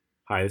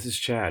Hi, this is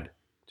Chad.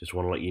 Just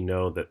want to let you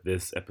know that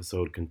this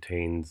episode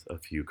contains a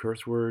few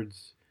curse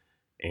words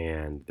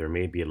and there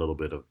may be a little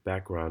bit of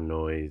background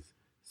noise,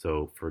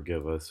 so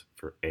forgive us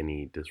for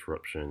any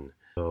disruption.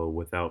 So,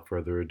 without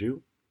further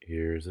ado,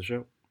 here's the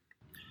show.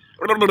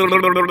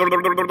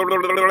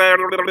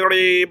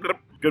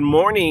 Good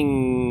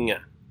morning.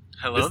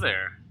 Hello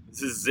there.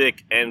 This is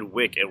Zick and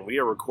Wick, and we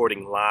are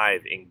recording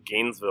live in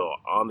Gainesville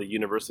on the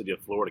University of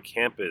Florida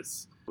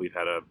campus. We've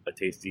had a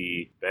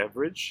tasty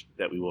beverage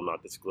that we will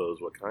not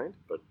disclose what kind,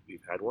 but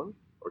we've had one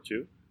or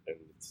two, and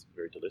it's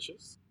very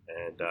delicious.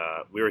 And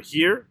we're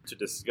here to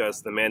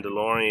discuss The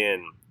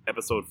Mandalorian,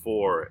 Episode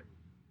 4,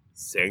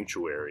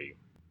 Sanctuary.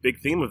 Big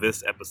theme of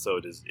this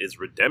episode is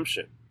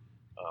redemption.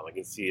 I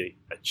can see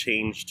a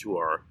change to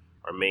our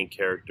main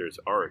character's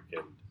arc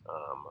and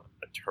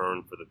a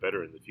turn for the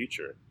better in the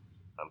future.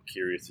 I'm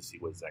curious to see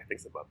what Zach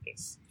thinks about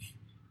this.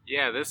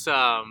 Yeah, this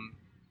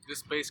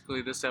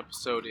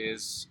episode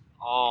is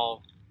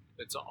all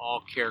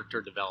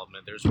character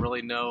development. There's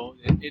really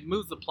it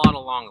moves the plot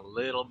along a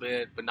little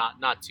bit, but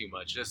not too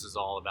much. This is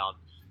all about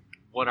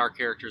what our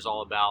character's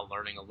all about,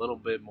 learning a little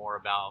bit more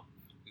about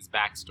his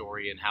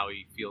backstory and how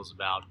he feels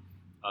about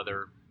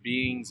other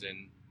beings.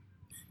 And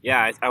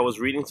yeah, I was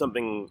reading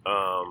something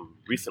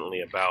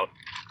recently about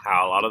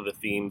how a lot of the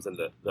themes and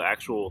the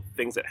actual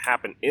things that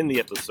happen in the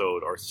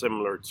episode are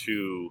similar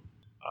to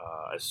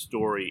a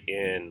story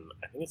in,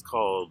 I think it's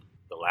called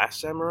The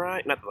Last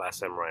Samurai? Not The Last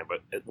Samurai,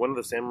 but one of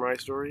the samurai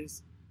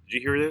stories. Did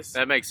you hear this?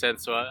 that makes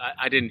sense. So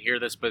I didn't hear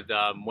this, but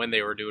when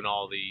they were doing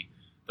all the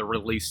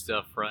release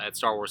stuff at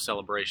Star Wars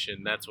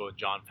Celebration, that's what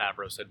Jon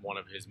Favreau said one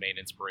of his main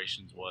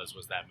inspirations was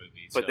that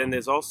movie. But then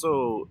there's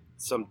also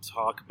some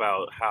talk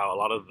about how a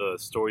lot of the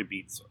story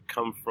beats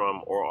come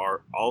from or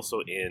are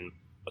also in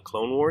a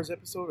Clone Wars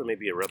episode or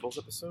maybe a Rebels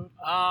episode.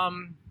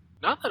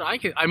 Not that I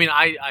can. I mean,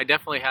 I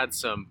definitely had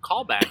some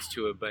callbacks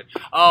to it, but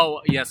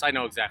oh yes, I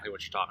know exactly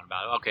what you're talking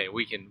about. Okay,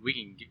 we can.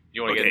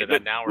 You want to get into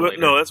that now or later?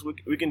 No,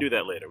 we can do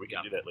that later. We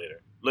can do that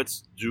later.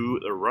 Let's do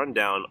a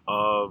rundown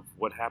of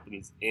what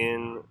happens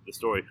in the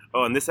story.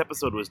 Oh, and this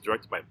episode was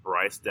directed by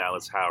Bryce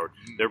Dallas Howard.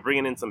 They're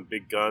bringing in some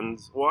big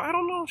guns. Well, I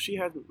don't know if she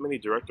had many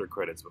director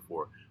credits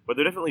before, but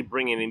they're definitely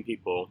bringing in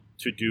people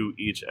to do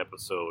each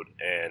episode,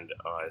 and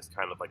it's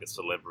kind of like a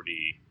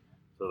celebrity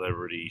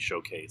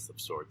showcase of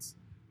sorts,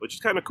 which is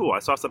kind of cool. I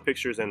saw some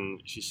pictures,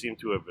 and she seemed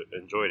to have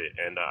enjoyed it.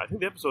 And I think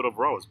the episode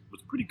overall was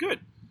pretty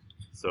good.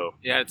 So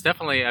yeah, it's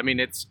definitely. I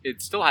mean,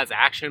 it still has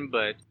action,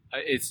 but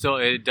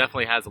it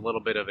definitely has a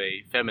little bit of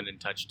a feminine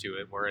touch to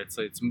it, where it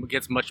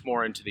gets much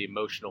more into the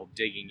emotional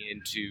digging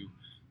into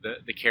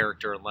the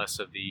character, and less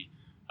of the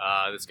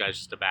this guy's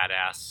just a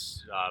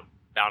badass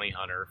bounty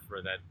hunter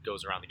that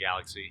goes around the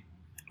galaxy.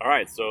 All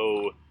right,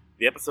 so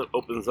the episode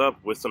opens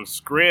up with some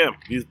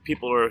scrimp. These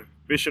people are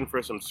fishing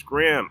for some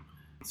scrimp.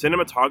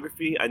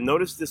 Cinematography, I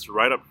noticed this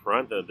right up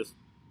front, that the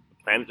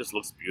planet just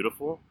looks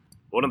beautiful.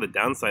 One of the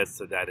downsides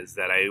to that is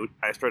that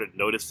I started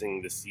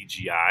noticing the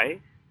CGI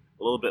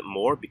a little bit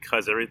more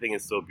because everything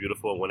is so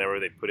beautiful. Whenever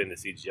they put in the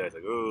CGI, it's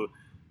like, oh,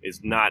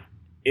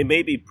 it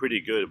may be pretty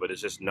good, but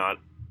it's just not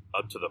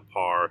up to the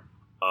par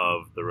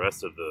of the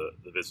rest of the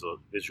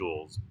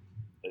visuals.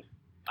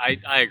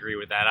 I agree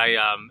with that.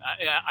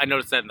 I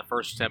noticed that in the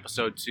first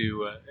episode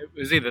too. It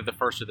was either the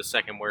first or the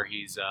second where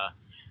he's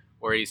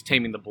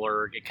taming the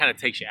blurg. It kind of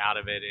takes you out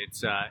of it.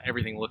 It's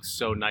everything looks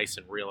so nice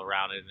and real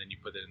around it, and then you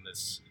put it in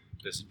this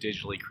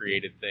digitally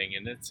created thing,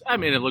 and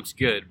it looks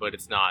good, but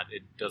it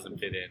doesn't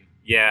fit in.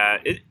 Yeah,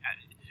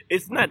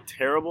 it's not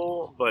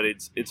terrible, but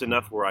it's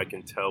enough where I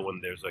can tell when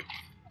there's like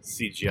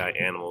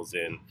CGI animals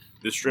in.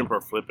 The shrimp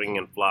are flipping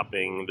and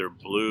flopping. They're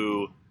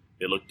blue.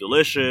 They look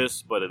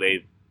delicious, but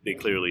they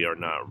clearly are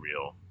not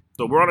real.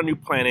 So we're on a new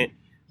planet.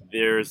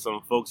 There's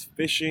some folks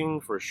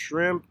fishing for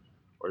shrimp,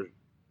 or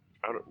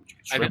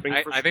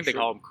I think they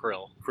call them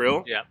krill.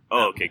 Krill? Yeah.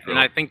 Oh, okay, krill. And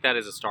I think that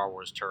is a Star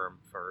Wars term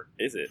for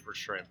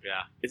shrimp.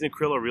 Yeah. Isn't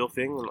krill a real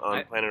thing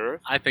on planet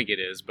Earth? I think it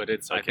is, but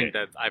it's. Okay. I think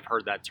that I've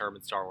heard that term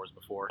in Star Wars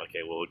before. Okay,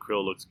 well, the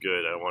krill looks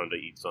good. I wanted to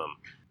eat some.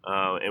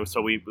 And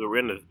so we're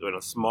in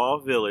a small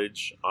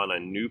village on a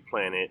new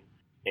planet,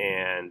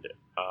 and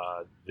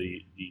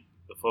the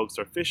folks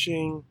are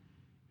fishing,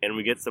 and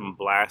we get some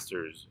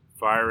blasters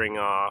firing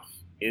off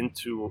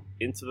into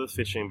the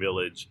fishing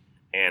village,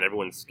 and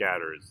everyone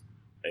scatters.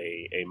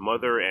 A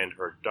mother and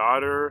her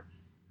daughter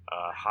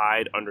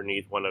hide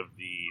underneath one of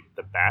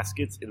the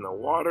baskets in the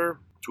water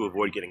to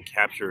avoid getting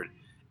captured,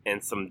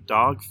 and some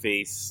dog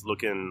face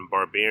looking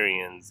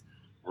barbarians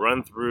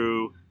run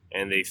through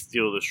and they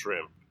steal the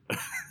shrimp.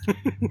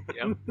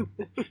 Yep.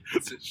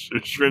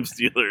 Shrimp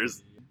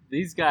stealers.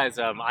 These guys,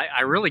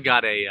 I really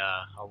got a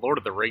Lord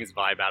of the Rings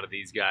vibe out of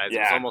these guys. Yeah,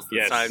 it was almost the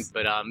yes. time,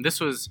 but this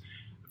was,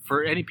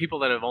 for any people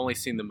that have only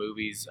seen the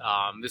movies,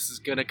 this is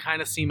going to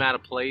kind of seem out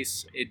of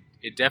place.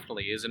 It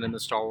definitely isn't in the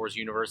Star Wars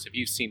universe. If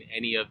you've seen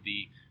any of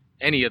the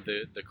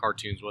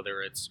cartoons,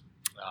 whether it's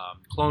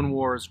Clone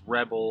Wars,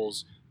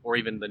 Rebels, or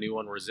even the new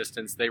one,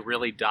 Resistance, they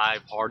really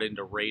dive hard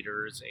into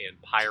raiders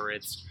and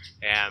pirates,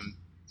 and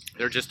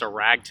They're just a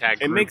ragtag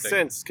group. It makes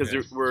sense because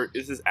yeah.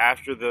 this is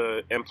after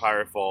the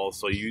Empire falls,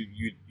 so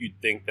you'd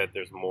think that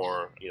there's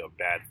more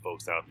bad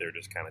folks out there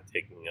just kind of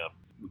taking up,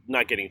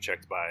 not getting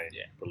checked by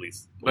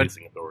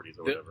policing authorities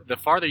or whatever. The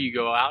farther you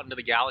go out into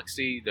the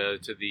galaxy, to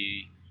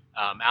the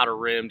outer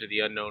rim, to the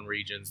unknown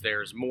regions,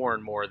 there's more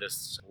and more of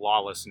this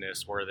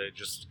lawlessness where the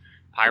just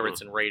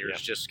pirates and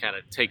raiders just kind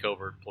of take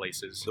over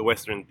places. The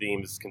Western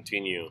themes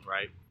continue.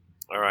 Right.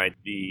 All right.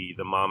 The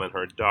mom and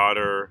her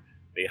daughter,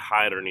 they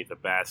hide underneath a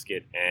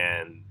basket,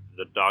 and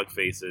the dog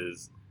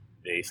faces,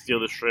 they steal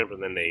the shrimp,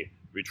 and then they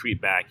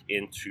retreat back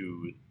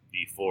into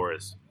the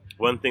forest.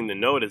 One thing to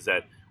note is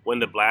that when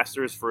the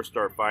blasters first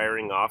start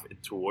firing off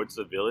towards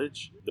the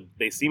village,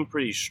 they seem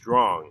pretty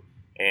strong.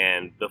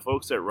 And the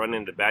folks that run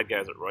in, the bad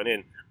guys that run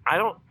in,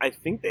 I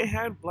think they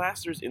had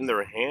blasters in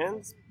their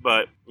hands,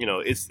 but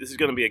this is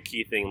going to be a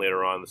key thing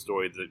later on in the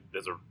story.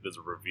 There's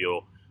a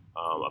reveal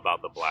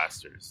about the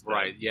blasters.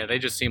 Right. Yeah, they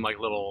just seem like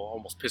little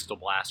almost pistol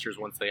blasters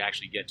once they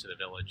actually get to the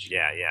village.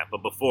 Yeah.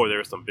 But before there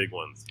are some big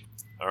ones.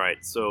 All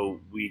right. So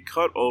we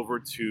cut over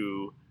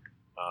to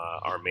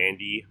our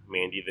Mandy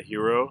the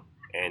hero,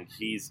 and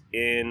he's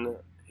in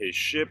his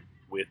ship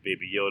with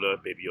Baby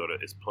Yoda. Baby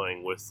Yoda is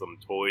playing with some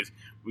toys.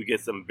 We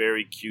get some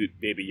very cute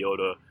Baby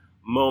Yoda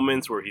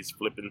moments where he's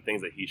flipping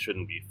things that he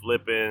shouldn't be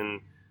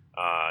flipping.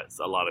 It's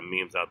a lot of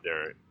memes out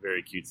there.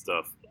 Very cute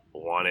stuff.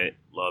 Want it.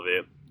 Love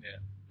it. Yeah.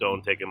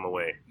 Don't take him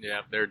away.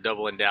 Yeah, they're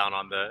doubling down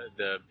on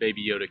the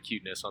Baby Yoda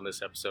cuteness on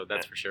this episode.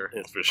 That's for sure.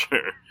 That's for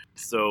sure.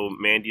 So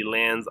Mandy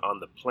lands on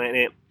the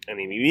planet and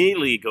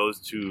immediately goes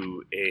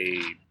to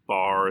a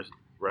bar,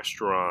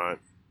 restaurant,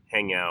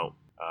 hangout,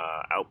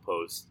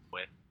 outpost.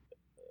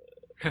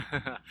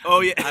 Oh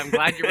yeah, I'm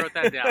glad you wrote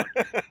that down.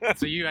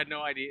 So you had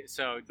no idea.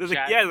 So there's a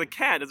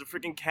cat. There's a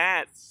freaking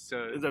cat.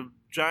 So there's a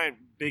giant,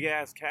 big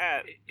ass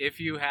cat. If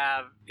you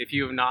have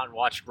not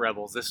watched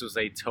Rebels, this was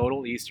a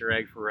total Easter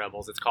egg for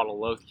Rebels. It's called a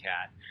Loth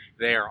cat.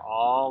 They are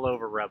all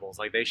over Rebels.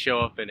 Like they show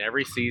up in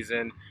every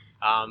season.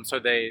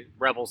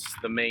 Rebels,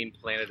 the main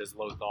planet is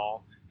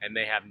Lothal, and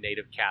they have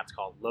native cats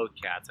called Loth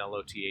cats,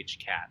 Loth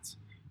cats.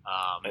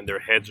 And their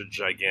heads are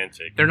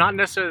gigantic. They're not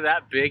necessarily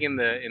that big in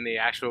the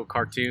actual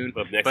cartoon,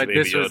 but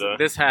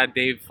this had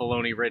Dave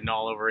Filoni written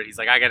all over it. He's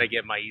like, I got to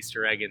get my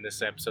Easter egg in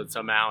this episode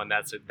somehow, and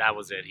that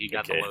was it. He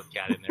got the Loth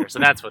cat in there, so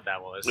that's what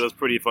that was. It was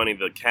pretty funny.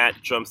 The cat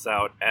jumps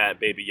out at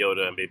Baby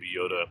Yoda, and Baby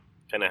Yoda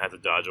kind of has to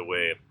dodge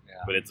away. Yeah.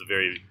 But it's a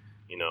very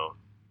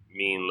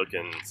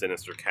mean-looking,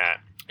 sinister cat.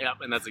 Yep,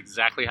 and that's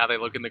exactly how they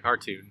look in the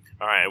cartoon.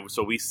 All right,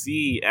 so we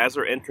see as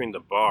they're entering the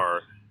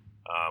bar.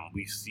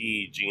 We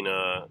see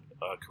Gina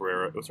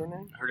Carrera. What's her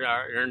name?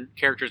 Her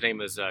character's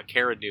name is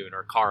Cara Dune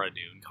or Cara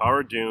Dune.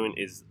 Cara Dune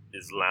is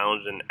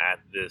lounging at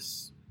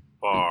this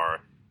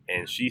bar,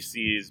 and she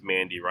sees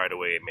Mandy right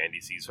away.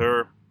 Mandy sees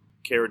her.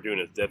 Cara Dune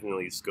is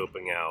definitely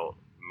scoping out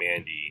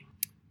Mandy.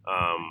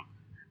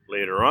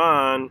 Later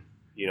on,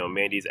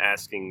 Mandy's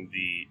asking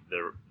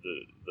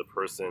the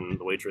person,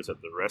 the waitress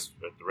at the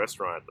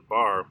restaurant at the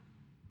bar,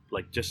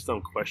 like just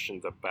some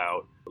questions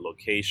about the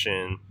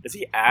location. Does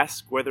he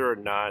ask whether or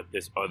not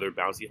there's other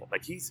bounty?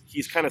 Like he's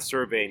kind of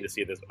surveying to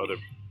see if there's other.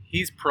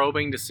 He's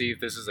probing to see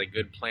if this is a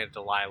good planet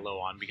to lie low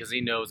on because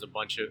he knows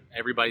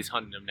everybody's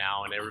hunting him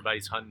now and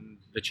everybody's hunting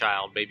the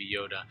child, Baby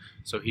Yoda.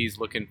 So he's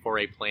looking for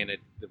a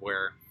planet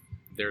where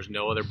there's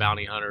no other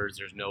bounty hunters,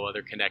 there's no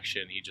other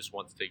connection. He just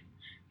wants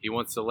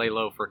to lay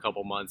low for a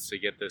couple months to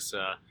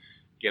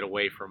get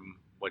away from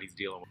what he's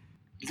dealing with.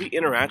 Does he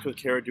interact with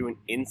Cara Dune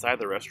inside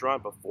the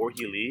restaurant before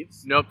he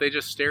leaves? Nope, they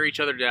just stare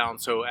each other down.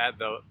 So at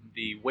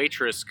the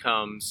waitress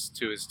comes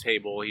to his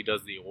table, he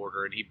does the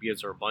order, and he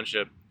gives her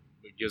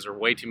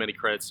way too many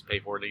credits to pay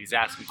for it. And he's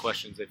asking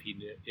questions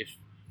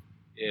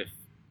if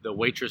the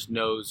waitress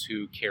knows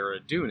who Cara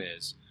Dune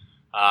is.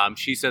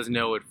 She says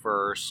no at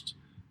first,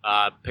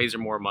 pays her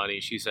more money.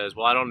 She says,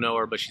 well, I don't know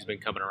her, but she's been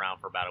coming around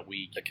for about a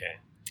week. Okay.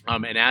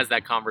 And as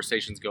that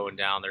conversation's going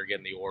down, they're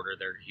getting the order.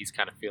 He's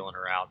kind of feeling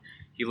her out.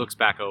 He looks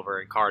back over,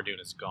 and Cara Dune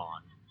is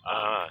gone.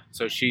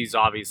 So she's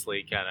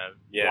obviously kind of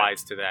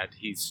wise to that.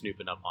 He's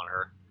snooping up on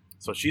her.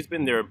 So she's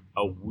been there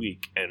a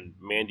week, and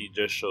Mandy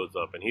just shows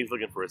up, and he's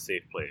looking for a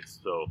safe place.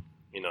 So,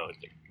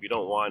 we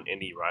don't want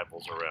any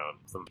rivals around.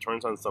 So he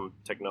turns on some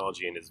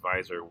technology in his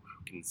visor,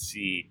 can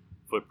see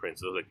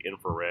footprints. Those like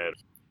infrared,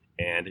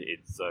 and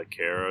it's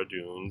Cara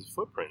Dune's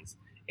footprints.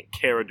 And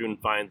Cara Dune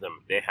finds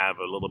them. They have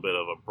a little bit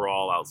of a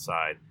brawl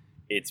outside.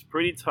 It's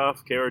pretty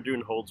tough. Cara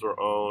Dune holds her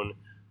own.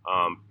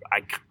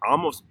 I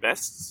almost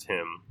bests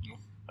him,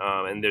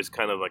 and there's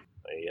kind of like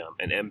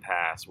an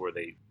impasse where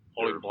they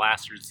holding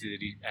blasters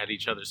at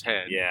each other's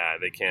head. Yeah,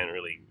 they can't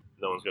really.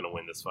 No one's going to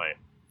win this fight.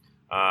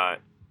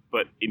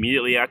 But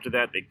immediately after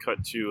that, they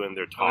cut to and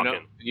they're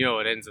talking.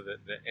 It ends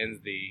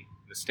the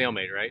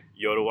stalemate, right?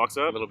 Yoda walks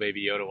up. Little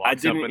Baby Yoda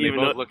walks up, and they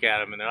both look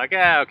at him, and they're like,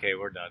 okay,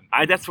 we're done.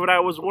 That's what I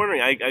was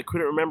wondering. I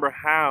couldn't remember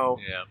how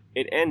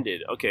it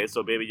ended. Okay,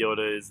 so Baby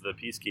Yoda is the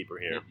peacekeeper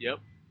here. Yep.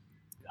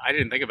 I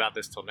didn't think about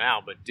this till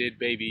now, but did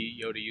Baby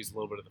Yoda use a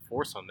little bit of the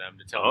Force on them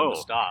to tell them to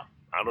stop?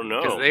 I don't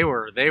know. Because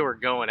they were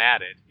going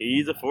at it.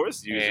 He's a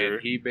Force user.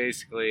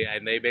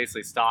 And they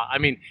basically stopped. I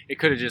mean, it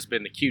could have just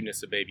been the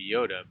cuteness of Baby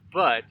Yoda,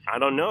 but I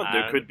don't know.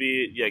 There could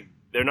be. Yeah,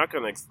 they're not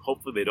going to.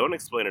 Hopefully, they don't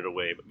explain it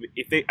away. But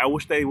I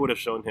wish they would have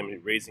shown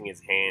him raising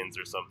his hands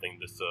or something,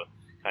 just to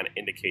kind of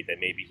indicate that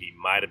maybe he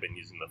might have been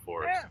using the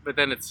Force. yeah, but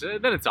then it's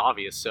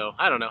obvious. So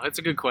I don't know. It's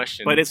a good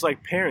question. But it's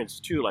like parents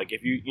too. Like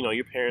if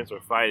your parents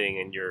are fighting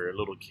and you're a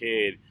little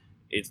kid,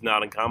 it's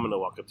not uncommon to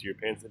walk up to your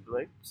parents and be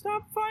like,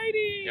 "Stop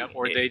fighting!" Yep,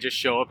 or they just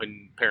show up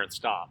and parents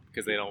stop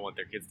because they don't want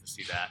their kids to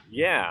see that.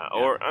 Yeah,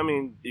 or I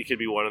mean, it could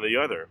be one or the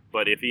other.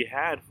 But if he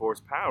had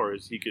Force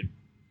powers, he could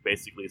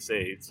basically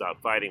say,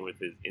 "Stop fighting"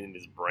 in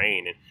his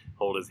brain and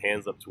hold his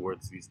hands up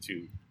towards these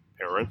two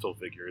parental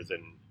figures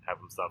and have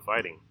them stop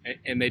fighting.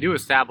 And they do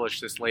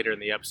establish this later in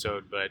the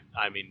episode, but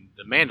I mean,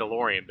 the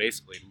Mandalorian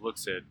basically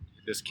looks at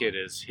this kid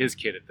as his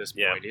kid at this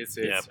point.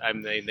 Yeah. I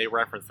mean, they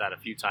reference that a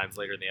few times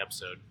later in the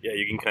episode. Yeah,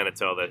 you can kind of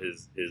tell that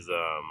his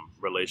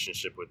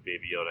relationship with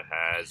Baby Yoda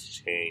has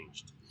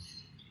changed.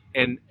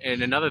 And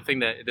another thing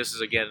that this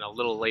is again a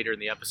little later in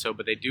the episode,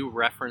 but they do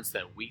reference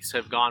that weeks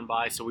have gone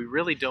by, so we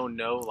really don't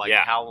know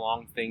how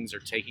long things are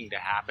taking to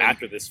happen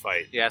after this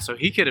fight. Yeah, so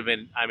he could have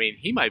been. I mean,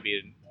 he might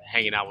be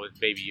hanging out with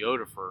Baby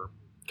Yoda for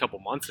a couple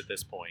months at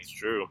this point. It's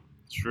true.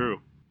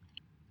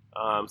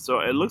 So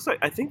it looks like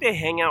I think they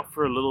hang out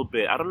for a little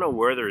bit. I don't know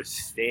where they're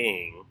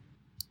staying.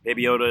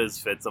 Baby Yoda is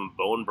fed some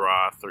bone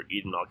broth or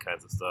eating all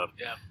kinds of stuff.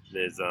 Yeah.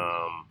 There's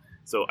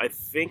So I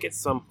think at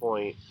some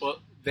point. Well,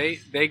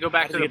 they go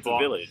back to the bar.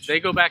 Village. They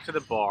go back to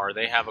the bar.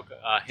 They have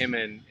him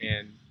and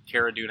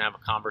Cara Dune have a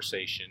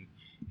conversation,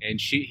 and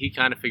he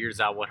kind of figures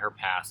out what her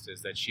past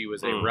is. That she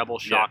was a rebel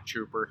shock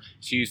trooper.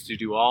 She used to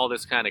do all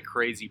this kind of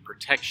crazy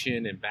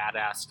protection and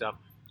badass stuff.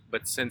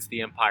 But since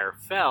the Empire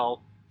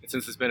fell, and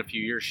since it's been a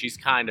few years, she's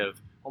kind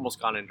of almost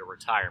gone into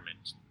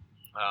retirement.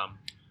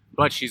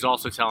 But she's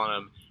also telling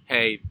him,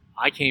 "Hey,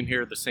 I came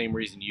here the same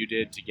reason you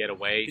did, to get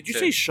away." Did you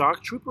say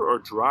shock trooper or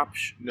drop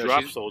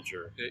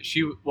soldier?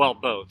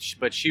 Both.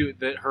 But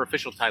her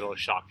official title is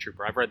shock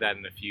trooper. I've read that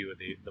in a few of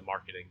the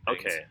marketing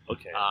things.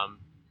 Okay.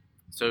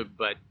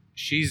 But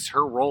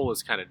her role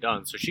is kind of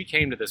done. So she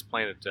came to this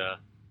planet to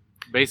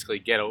basically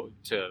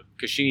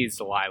because she needs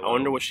to lie low. I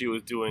wonder what she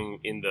was doing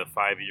in the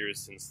 5 years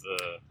since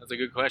the. That's a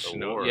good question.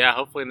 The war. Yeah,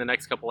 hopefully in the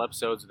next couple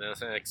episodes and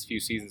the next few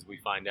seasons we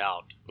find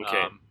out.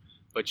 Okay.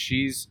 But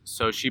she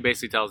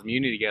basically tells him,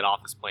 you need to get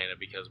off this planet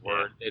because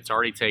it's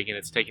already taken.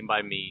 It's taken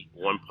by me.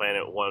 One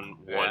planet, one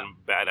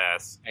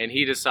badass. And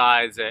he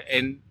decides that,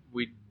 and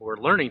we're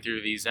learning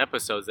through these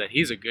episodes that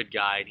he's a good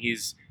guy and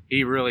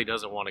he really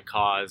doesn't want to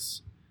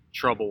cause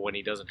trouble when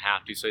he doesn't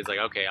have to. So he's like,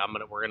 okay,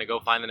 we're gonna go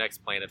find the next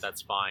planet.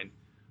 That's fine.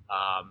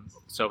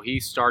 So he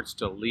starts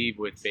to leave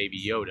with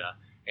Baby Yoda,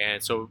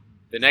 and so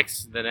the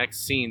next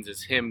scenes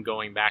is him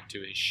going back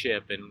to his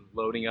ship and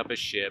loading up his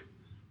ship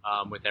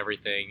with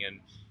everything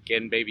and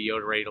getting Baby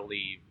Yoda ready to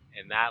leave,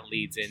 and that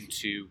leads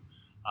into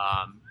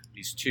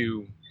these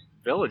two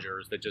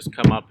villagers that just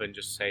come up and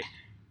just say,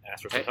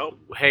 ask for some help.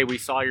 Hey, we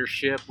saw your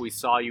ship. We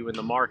saw you in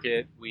the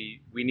market.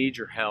 We need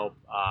your help.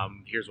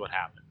 Here's what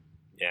happened.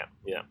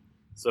 Yeah.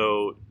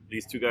 So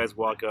these two guys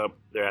walk up.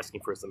 They're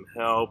asking for some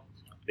help.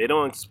 They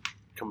don't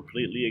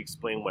completely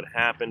explain what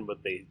happened, but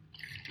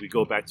we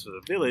go back to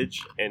the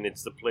village, and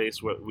it's the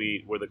place where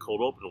the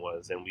cold open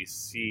was, and we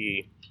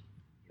see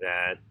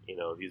that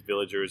these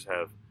villagers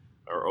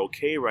are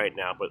okay right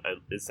now, but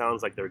it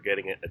sounds like they're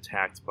getting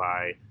attacked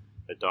by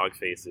the dog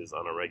faces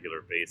on a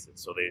regular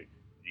basis. So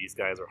these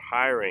guys are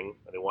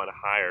they want to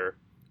hire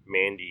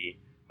Mandy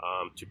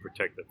to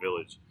protect the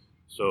village.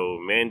 So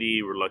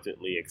Mandy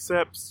reluctantly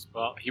accepts.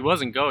 Well, he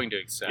wasn't going to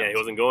accept. Yeah, he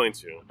wasn't going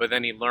to. But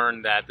then he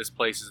learned that this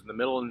place is in the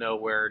middle of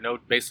nowhere.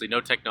 basically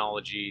no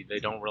technology. They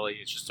don't really.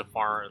 It's just a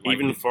farm.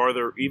 Even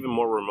farther, even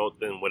more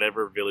remote than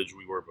whatever village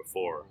we were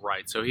before.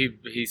 Right. So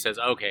he says,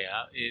 okay,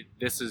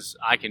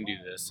 I can do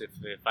this.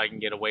 If I can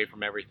get away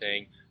from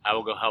everything, I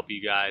will go help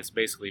you guys.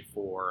 Basically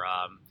for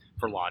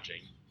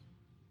lodging.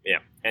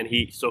 Yeah, and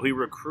he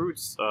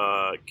recruits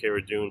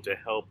Cara Dune to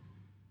help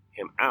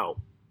him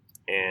out.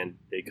 And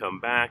they come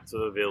back to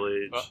the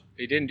village. Well,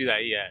 he didn't do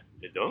that yet.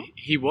 They don't?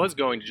 He was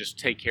going to just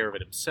take care of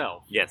it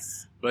himself.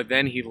 Yes. But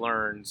then he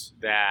learns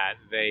that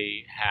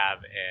they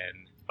have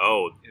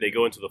they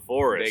go into the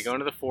forest. They go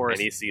into the forest.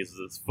 And he sees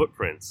these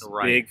footprints.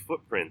 Right. Big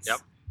footprints. Yep.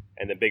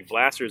 And the big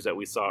blasters that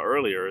we saw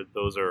earlier,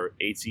 those are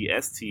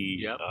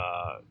AT-ST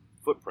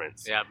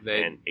footprints. Yep.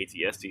 And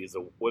AT-ST is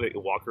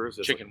walkers?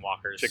 Chicken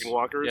walkers. Chicken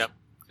walkers? Yep.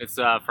 It's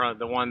from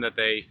the one that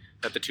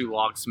the two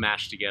logs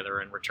smashed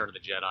together in Return of the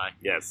Jedi.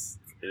 Yes.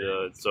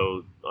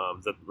 So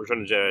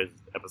Return of the Jedi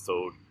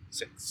episode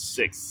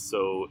 6.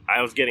 So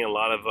I was getting a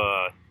lot of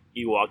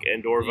Ewok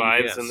Endor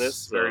vibes in this.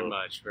 So. Very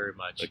much.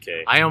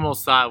 Okay. I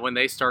almost thought when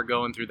they start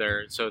going through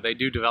so they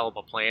do develop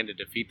a plan to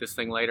defeat this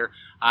thing later.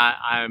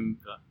 I'm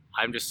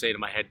just saying in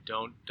my head,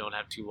 don't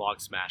have two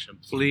logs smash them.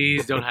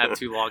 Please don't have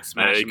two logs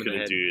smash them in the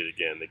head. They couldn't do it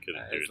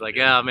again. It's like,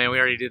 oh man, we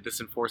already did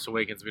this in Force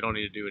Awakens. We don't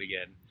need to do it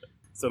again.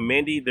 So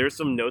Mandy, there's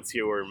some notes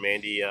here where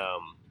Mandy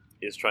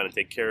is trying to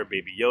take care of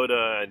Baby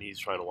Yoda, and he's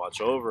trying to watch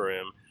over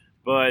him.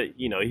 But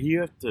you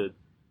have to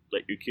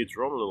let your kids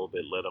roam a little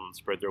bit, let them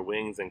spread their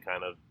wings and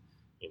kind of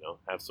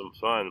have some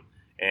fun.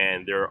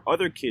 And there are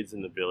other kids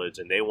in the village,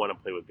 and they want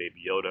to play with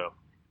Baby Yoda,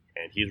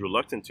 and he's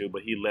reluctant to,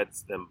 but he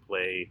lets them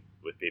play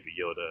with Baby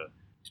Yoda.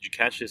 Did you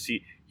catch this?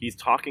 He's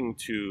talking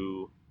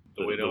to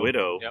the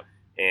widow, Yep.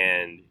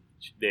 and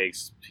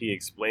he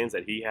explains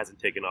that he hasn't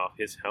taken off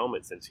his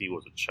helmet since he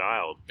was a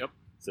child. Yep.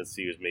 Since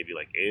he was maybe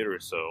like 8 or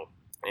so,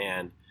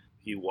 and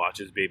he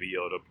watches Baby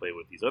Yoda play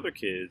with these other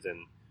kids,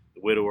 and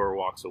the widower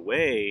walks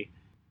away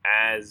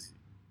as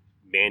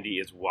Mandy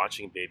is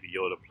watching Baby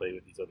Yoda play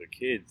with these other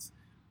kids.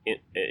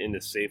 In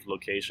a safe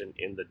location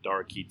in the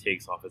dark, he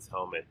takes off his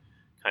helmet,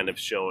 kind of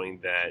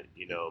showing that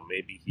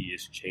maybe he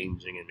is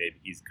changing and maybe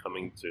he's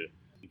coming to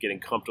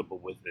getting comfortable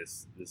with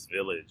this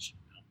village.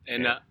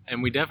 And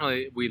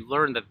we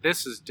learned that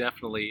this is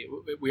definitely,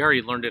 we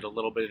already learned it a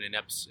little bit in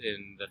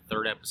the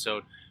third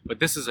episode, but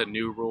this is a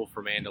new rule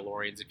for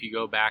Mandalorians. If you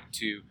go back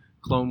to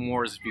Clone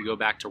Wars, if you go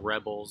back to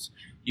Rebels,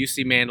 you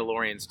see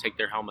Mandalorians take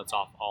their helmets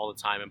off all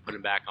the time and put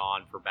them back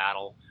on for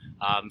battle.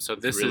 So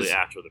this really is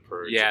after the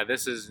Purge. Yeah,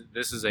 this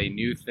is a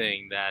new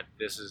thing that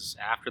this is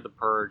after the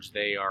Purge.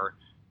 They are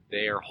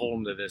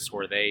holding to this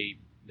where they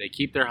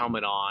keep their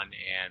helmet on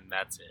and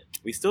that's it.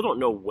 We still don't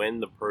know when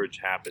the Purge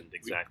happened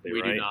exactly.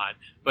 We right? do not.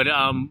 But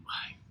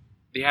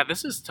yeah,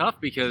 this is tough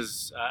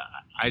because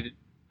I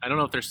don't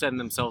know if they're setting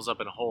themselves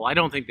up in a hole. I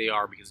don't think they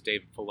are because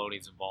Dave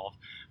Filoni's involved.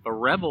 But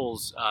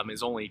Rebels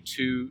is only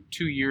two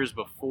years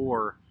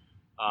before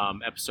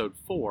Episode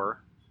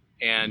 4.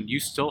 And you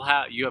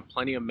have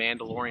plenty of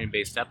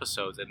Mandalorian-based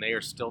episodes, and they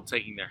are still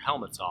taking their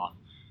helmets off.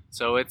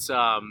 So it's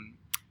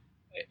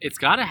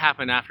got to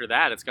happen after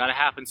that. It's got to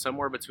happen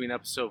somewhere between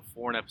Episode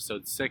 4 and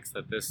Episode 6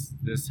 that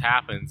this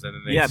happens, and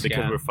then they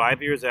because we're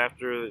 5 years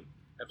after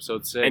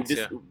Episode 6.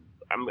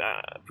 And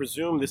I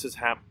presume this has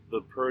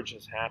the Purge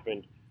has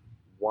happened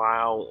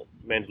while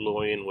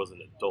Mandalorian was an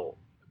adult.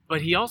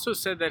 But he also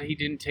said that he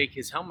didn't take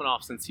his helmet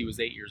off since he was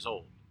 8 years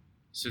old.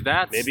 So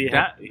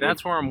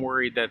that's where I'm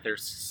worried that they're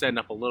setting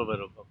up a little bit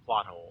of a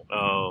plot hole.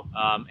 Oh.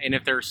 And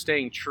if they're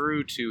staying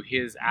true to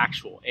his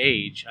actual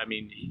age, I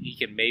mean, he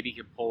can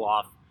pull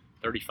off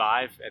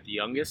 35 at the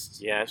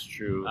youngest. Yeah, that's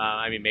true.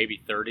 I mean,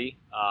 maybe 30.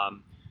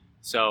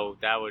 So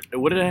that would.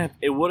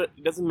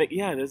 It doesn't make.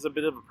 Yeah, there's a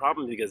bit of a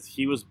problem because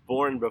he was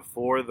born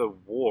before the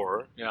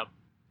war. Yeah.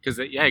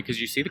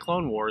 Because you see the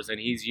Clone Wars and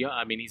he's young.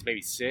 I mean, he's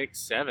maybe 6,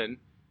 7.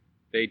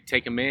 They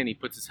take him in. He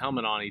puts his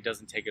helmet on. He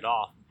doesn't take it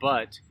off,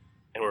 but.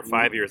 And we're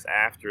 5 years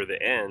after the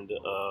end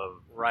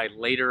of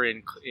later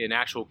in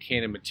actual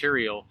canon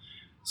material.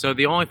 So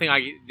the one thing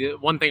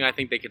I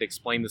think they could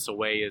explain this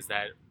away is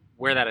that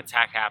where that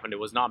attack happened, it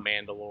was not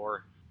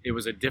Mandalore. It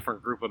was a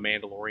different group of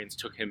Mandalorians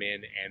took him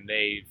in, and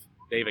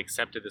they've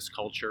accepted this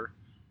culture.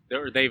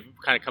 They've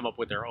kind of come up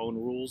with their own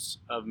rules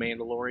of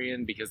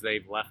Mandalorian because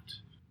they've left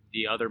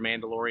the other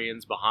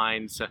Mandalorians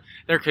behind. So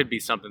there could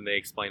be something they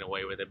explain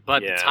away with it,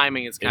 but the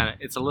timing is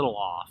it's a little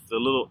off.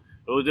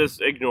 We'll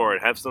just ignore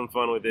it. Have some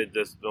fun with it.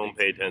 Just don't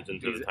pay attention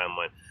to the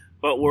timeline.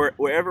 But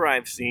wherever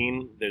I've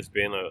seen there's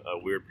been a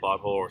weird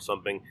plot hole or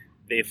something,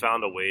 they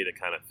found a way to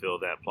kind of fill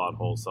that plot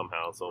hole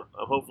somehow. So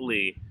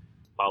hopefully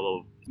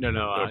Pablo...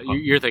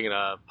 you're thinking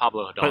of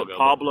Pablo Hidalgo.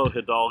 Pablo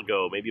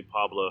Hidalgo. Maybe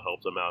Pablo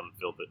helped him out and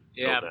filled it.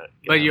 Yeah,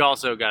 but you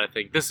also got to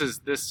think, this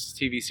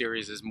TV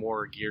series is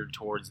more geared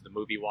towards the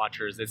movie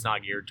watchers. It's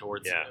not geared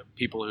towards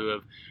people who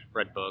have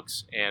read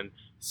books and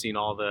seen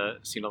all the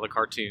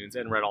cartoons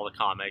and read all the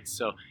comics.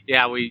 So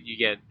you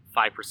get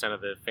 5%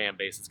 of the fan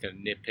base that's going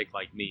to nitpick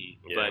like me,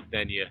 but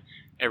then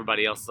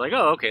everybody else is like,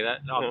 oh, okay,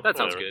 that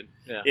sounds good.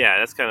 Yeah,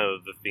 that's kind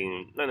of the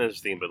theme. Not necessarily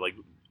the theme, but like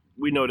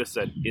we noticed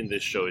that in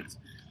this show,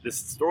 this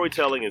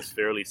storytelling is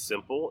fairly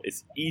simple.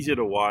 It's easy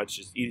to watch.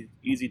 It's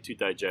easy to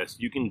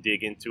digest. You can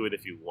dig into it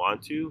if you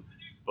want to,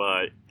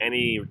 but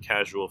any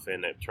casual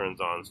fan that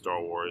turns on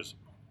Star Wars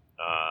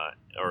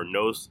or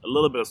knows a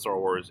little bit of Star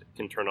Wars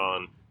can turn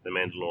on The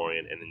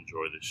Mandalorian and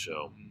enjoy this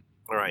show.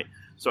 All right.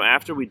 So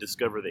after we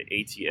discover the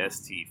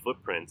AT-ST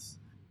footprints,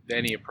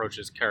 then he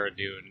approaches Cara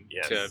Dune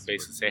to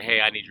basically say,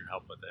 "Hey, I need your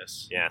help with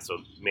this." Yeah. So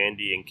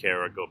Mandy and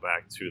Cara go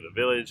back to the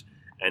village,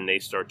 and they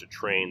start to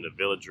train the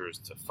villagers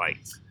to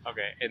fight.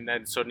 Okay, and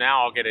then so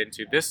now I'll get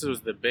into this.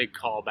 Was the big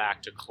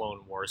callback to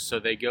Clone Wars. So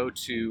they go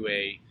to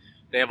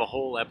they have a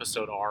whole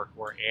episode arc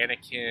where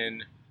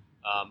Anakin,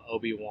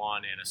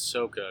 Obi-Wan, and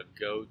Ahsoka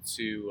go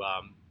to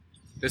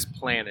this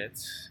planet.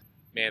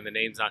 Man, the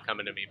name's not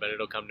coming to me, but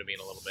it'll come to me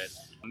in a little bit.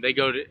 They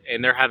go to,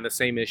 and they're having the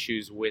same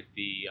issues with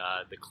the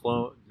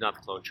clone, not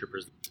the clone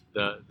troopers,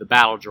 the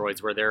battle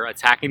droids, where they're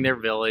attacking their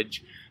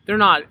village. They're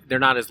not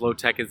as low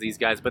tech as these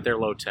guys, but they're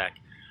low tech.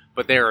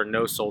 But there are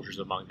no soldiers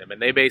among them,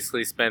 and they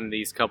basically spend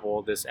this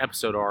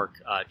episode arc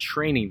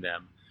training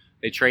them.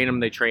 They train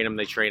them,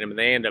 and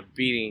they end up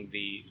beating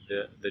the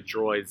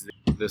droids,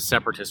 the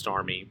Separatist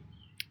army.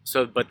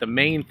 So, but the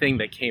main thing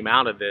that came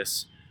out of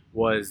this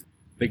was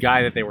the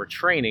guy that they were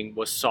training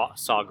was Saw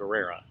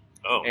Gerrera.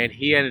 Oh. And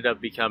he ended up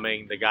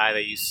becoming the guy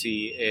that you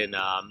see in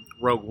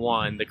Rogue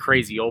One, the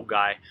crazy old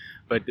guy.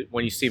 But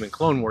when you see him in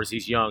Clone Wars,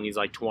 he's young. He's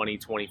like 20,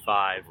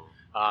 25.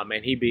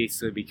 and he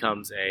basically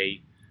becomes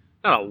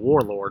not a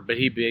warlord, but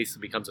he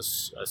basically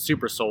becomes a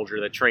super soldier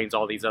that trains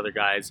all these other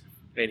guys,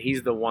 and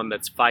he's the one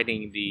that's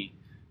fighting the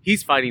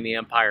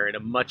Empire in a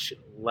much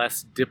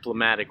less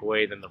diplomatic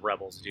way than the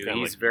rebels do. Kinda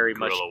He's like very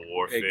much guerrilla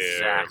warfare,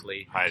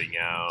 exactly hiding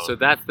out. So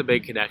that's the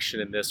big connection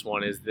in this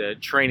one, is the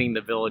training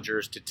the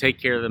villagers to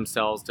take care of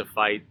themselves, to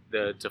fight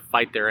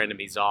their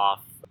enemies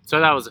off. So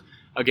that was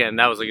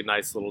a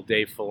nice little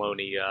Dave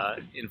Filoni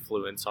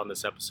influence on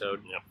this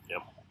episode.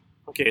 Yep.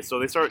 Okay, so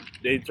they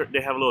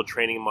have a little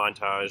training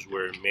montage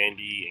where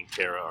Mandy and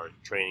Kara are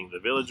training the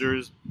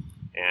villagers,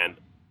 and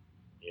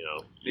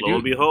lo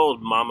and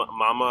behold,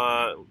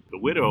 Mama the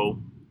widow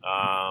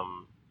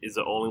is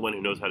the only one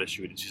who knows how to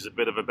shoot, and she's a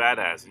bit of a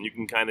badass, and you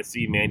can kind of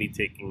see Mandy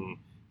taking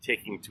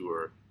to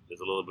her.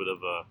 There's a little bit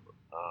of a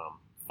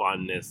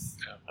fondness,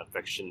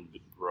 affection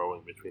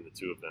growing between the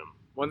two of them.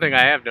 One thing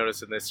I have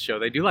noticed in this show,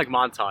 they do like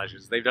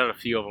montages. They've done a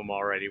few of them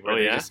already, where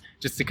they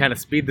just to kind of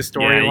speed the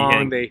story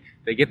along.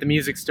 They get the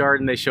music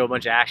started and they show a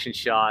bunch of action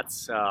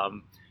shots.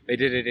 They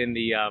did it in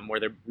the where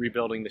they're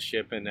rebuilding the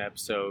ship in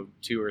episode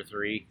 2 or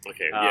 3.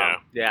 Okay,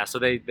 yeah. So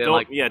they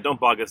don't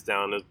bog us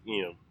down.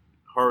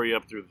 Hurry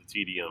up through the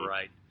tedium.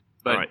 Right.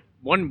 But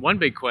one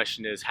big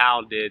question is,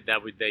 how did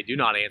that? They do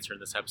not answer in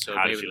this episode.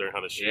 How did she learn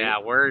how to shoot? Yeah,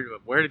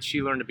 where did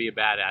she learn to be a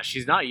badass?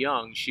 She's not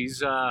young.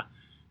 She's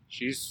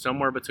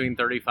somewhere between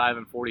 35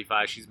 and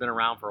 45. She's been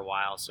around for a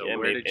while. So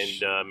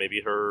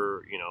maybe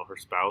her her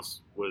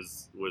spouse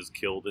was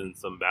killed in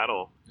some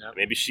battle. Yep.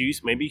 Maybe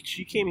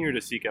she came here to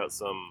seek out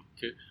some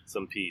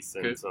peace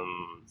and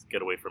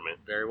get away from it.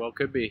 Very well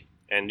could be.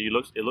 And it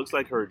looks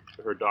like her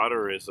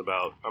daughter is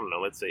about, I don't know,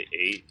 let's say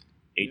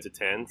 8 to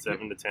 10,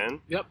 7 to 10.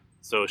 Yep.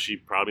 So she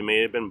probably may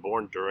have been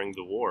born during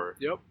the war.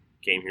 Yep.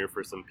 Came here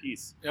for some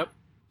peace. Yep.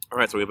 All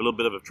right, so we have a little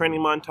bit of a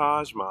training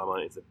montage.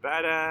 Mama is a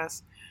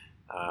badass.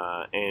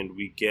 And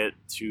we get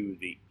to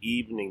the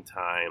evening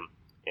time,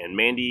 and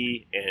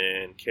Mandy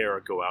and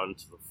Kara go out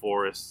into the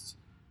forest.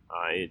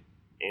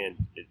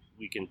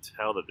 We can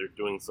tell that they're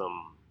doing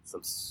some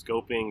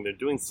scoping. They're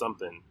doing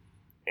something.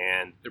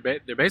 And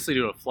they're basically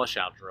doing a flush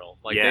out drill.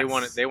 Like they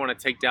want to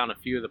take down a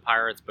few of the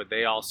pirates, but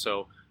they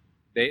also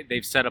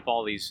they've set up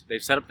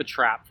they've set up the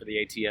trap for the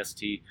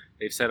ATST.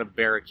 They've set up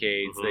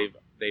barricades. Mm-hmm.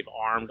 They've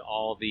armed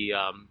all the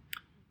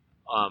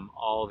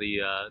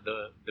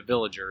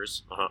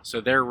villagers. Uh-huh.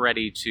 So they're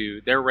ready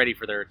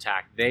for their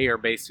attack. They are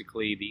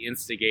basically the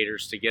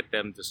instigators to get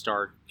them to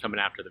start coming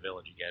after the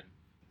village again.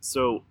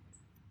 So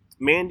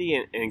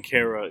Mandy and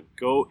Kara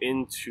go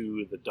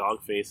into the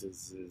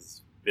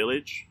Dogfaces'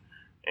 village,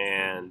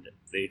 and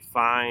they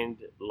find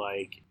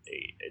like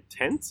a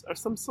tent of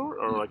some sort,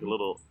 or like a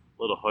little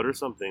hut or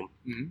something,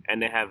 mm-hmm.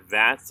 and they have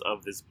vats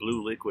of this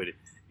blue liquid.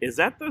 Is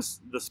that the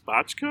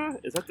spatchka?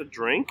 Is that the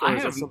drink, or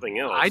is that something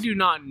else? I do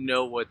not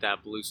know what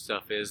that blue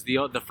stuff is.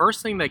 The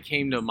first thing that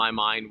came to my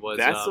mind was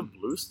that's the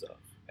blue stuff.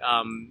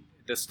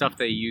 The stuff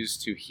they use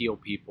to heal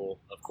people.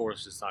 Of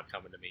course, it's not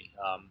coming to me.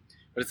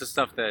 But it's the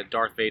stuff that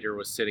Darth Vader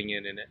was sitting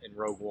in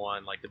Rogue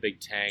One, like the big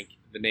tank.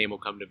 The name will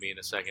come to me in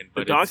a second.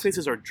 But the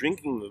Dogfaces are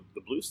drinking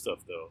the blue stuff,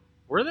 though.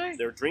 Were they?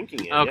 They're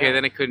drinking it. Okay, yeah.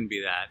 Then it couldn't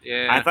be that.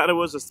 Yeah, I thought it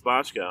was a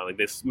spatchka. Like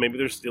maybe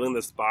they're stealing the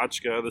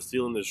spatchka, they're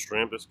stealing the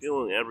shrimp, they're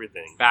stealing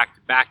everything.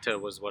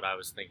 Bacta was what I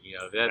was thinking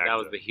of. That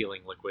was the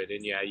healing liquid,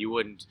 and yeah, you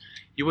wouldn't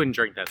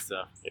drink that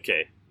stuff.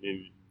 Okay,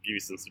 maybe give you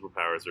some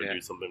superpowers or do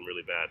something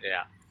really bad.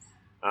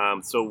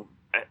 Yeah. So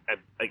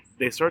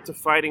they start to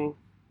fighting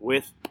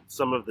with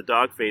some of the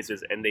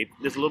Dogfaces, and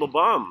there's a little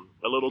bomb,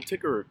 a little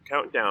ticker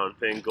countdown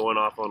thing going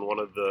off on one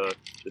of the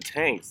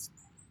tanks.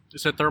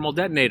 Just a thermal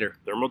detonator.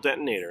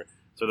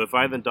 So they're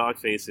fighting the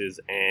Dogfaces,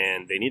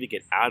 and they need to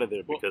get out of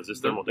there because this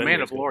thermal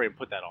detonator. The Mandalorian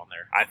put that on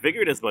there. I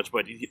figured as much,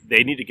 but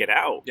they need to get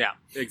out. Yeah,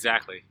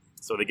 exactly.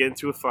 So they get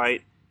into a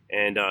fight,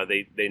 and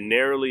they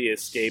narrowly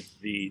escape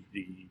the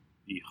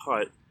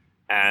hut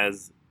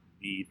as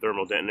the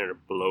thermal detonator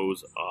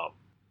blows up.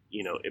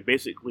 It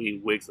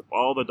basically wakes up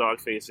all the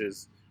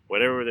Dogfaces.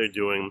 Whatever they're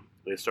doing,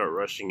 they start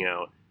rushing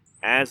out.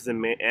 As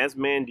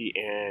Mandy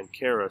and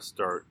Kara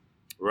start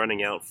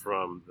running out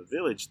from the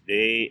village,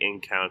 they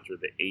encounter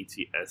the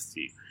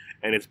ATST.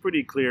 And it's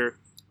pretty clear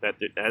that,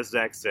 as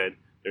Zach said,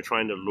 they're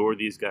trying to lure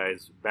these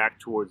guys back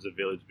towards the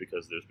village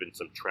because there's been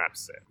some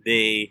traps set.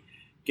 They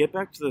get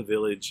back to the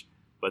village,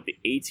 but the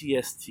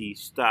ATST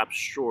stops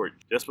short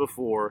just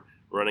before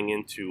running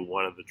into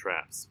one of the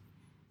traps.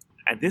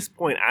 At this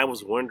point, I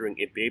was wondering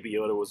if Baby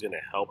Yoda was going to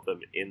help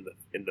them in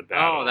the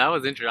battle. Oh, that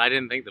was interesting. I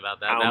didn't think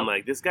about that. I'm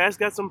like, this guy's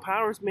got some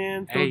powers,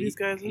 man. Throw these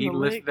guys in the lake. He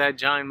lifted that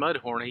giant mud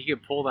horn. He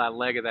could pull that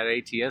leg of that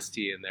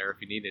ATST in there if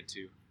he needed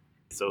to.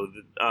 So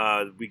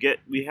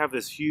we have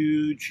this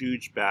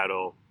huge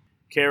battle.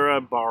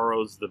 Kara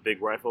borrows the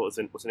big rifle. What's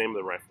the name of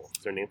the rifle?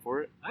 Is there a name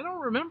for it? I don't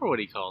remember what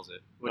he calls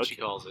it. She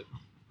calls it.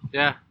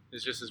 Yeah,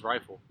 it's just his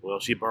rifle. Well,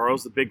 she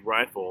borrows the big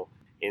rifle.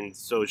 And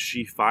so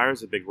she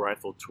fires a big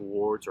rifle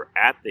towards or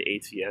at the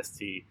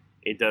ATST.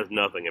 It does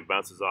nothing. It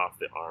bounces off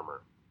the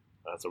armor.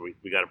 So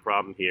we got a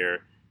problem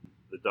here.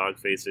 The dog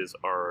faces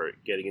are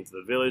getting into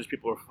the village.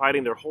 People are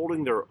fighting. They're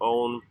holding their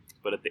own.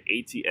 But if the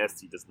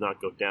ATST does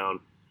not go down,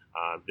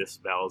 this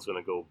battle is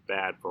going to go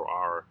bad for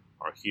our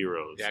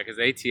heroes. Yeah, because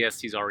the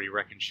ATST's already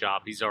wrecking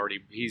shop. He's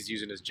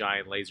using his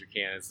giant laser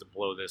cannons to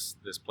blow this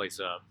place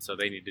up. So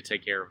they need to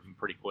take care of him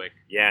pretty quick.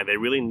 Yeah, they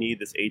really need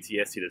this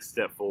ATST to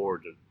step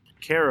forward.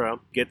 Kara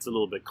gets a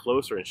little bit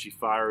closer and she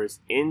fires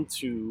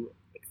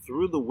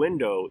through the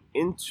window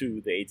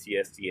into the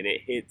ATST, and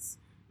it hits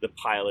the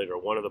pilot or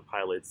one of the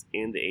pilots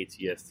in the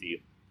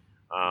ATST,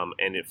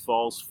 and it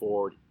falls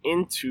forward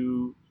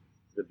into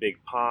the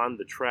big pond,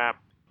 the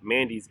trap.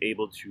 Mandy's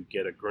able to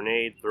get a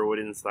grenade, throw it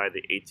inside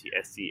the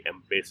ATST,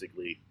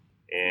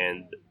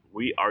 and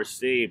we are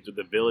saved.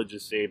 The village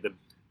is saved.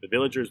 The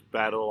villagers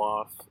fight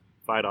off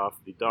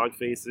the dog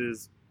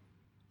faces.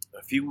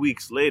 A few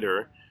weeks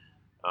later,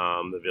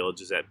 the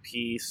village is at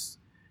peace.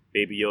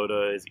 Baby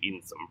Yoda is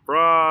eating some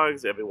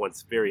frogs.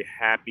 Everyone's very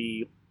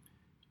happy.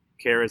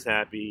 Kara's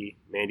happy.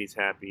 Mandy's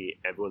happy.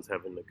 Everyone's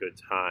having a good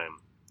time.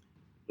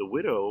 The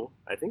widow,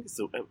 I think is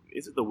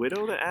it the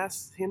widow that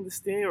asks him to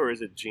stay, or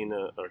is it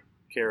Gina or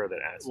Kara that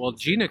asks? Well,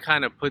 Gina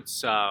kind of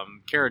puts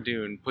Cara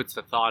Dune puts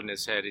the thought in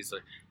his head. He's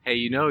like, "Hey,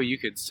 you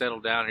could settle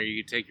down here.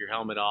 You could take your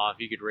helmet off.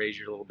 You could raise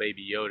your little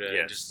baby Yoda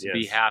and just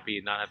be happy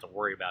and not have to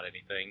worry about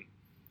anything."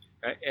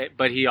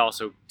 But he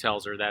also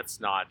tells her that's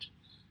not.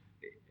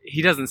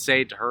 He doesn't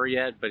say it to her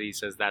yet, but he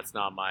says that's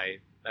not my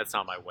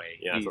way.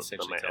 Yeah, that's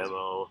not my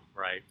MO.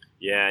 Right.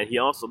 Yeah, and he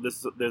also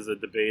there's a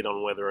debate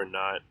on whether or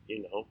not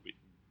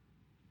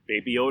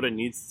Baby Yoda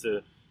needs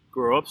to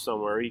grow up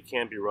somewhere. He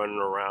can't be running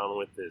around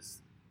with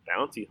this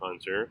bounty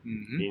hunter.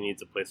 Mm-hmm. He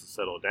needs a place to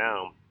settle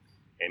down.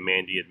 And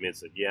Mandy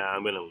admits that, yeah,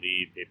 I'm going to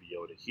leave Baby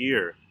Yoda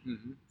here.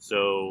 Mm-hmm.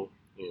 So,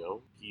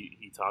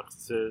 he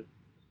talks to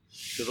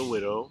the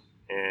widow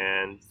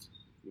and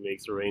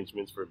makes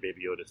arrangements for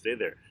Baby Yoda to stay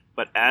there.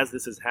 But as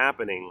this is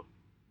happening,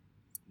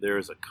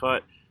 there's a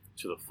cut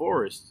to the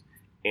forest,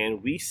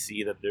 and we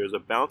see that there's a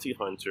bounty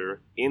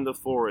hunter in the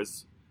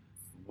forest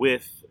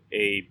with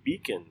a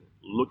beacon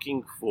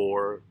looking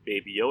for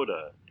Baby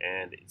Yoda,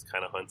 and it's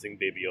kind of hunting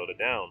Baby Yoda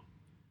down.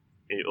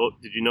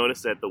 Did you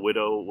notice that the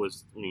widow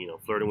was,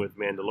 flirting with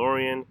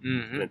Mandalorian?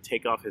 Mm-hmm. Going to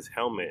take off his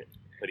helmet,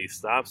 but he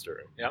stops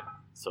her. Yep.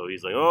 So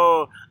he's like,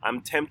 "Oh,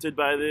 I'm tempted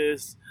by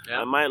this. Yep.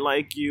 I might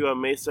like you. I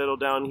may settle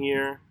down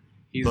here."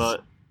 He's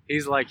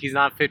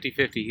not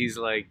 50-50. He's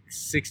like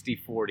 60-40.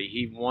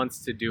 He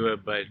wants to do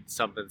it, but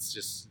something's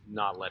just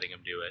not letting him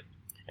do it.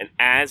 And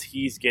as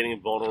he's getting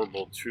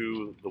vulnerable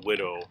to the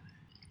widow,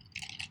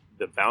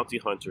 the bounty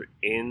hunter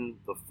in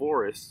the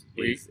forest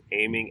is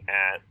aiming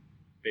at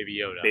Baby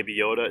Yoda. Baby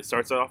Yoda. It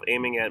starts off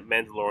aiming at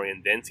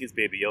Mandalorian, then sees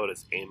Baby Yoda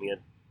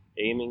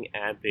aiming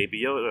at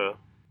Baby Yoda,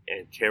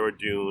 and Cara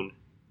Dune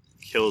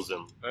kills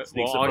him.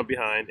 Sneaks up from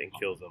behind and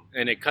kills him.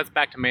 And it cuts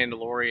back to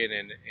Mandalorian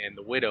and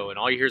the widow, and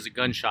all you hear is a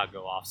gunshot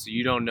go off. So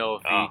you don't know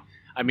if he...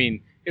 I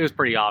mean, it was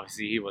pretty obvious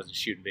he wasn't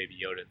shooting Baby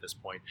Yoda at this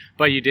point,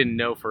 but you didn't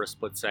know for a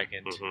split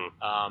second.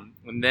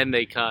 Mm-hmm. And then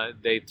they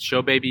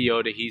show Baby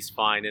Yoda, he's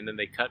fine, and then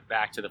they cut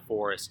back to the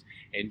forest,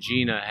 and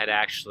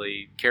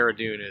Cara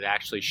Dune had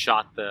actually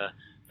shot the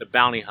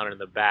bounty hunter in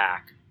the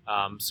back.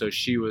 So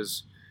she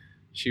was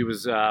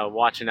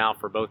watching out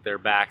for both their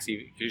backs,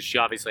 because she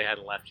obviously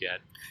hadn't left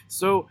yet.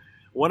 So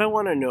what I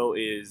want to know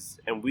is,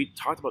 and we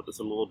talked about this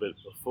a little bit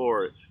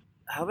before,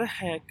 how the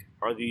heck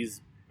are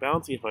these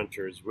bounty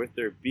hunters with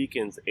their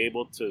beacons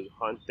able to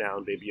hunt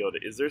down Baby Yoda?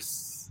 Is there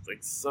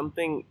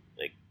something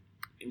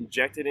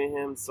injected in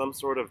him, some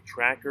sort of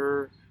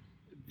tracker,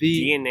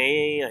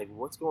 DNA?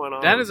 What's going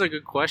on? That is a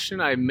good question.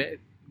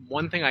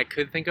 One thing I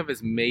could think of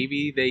is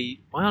maybe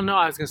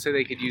I was going to say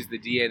they could use the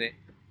DNA.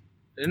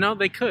 No,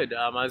 they could.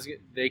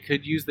 They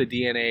could use the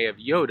DNA of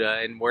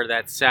Yoda, and where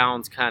that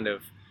sounds kind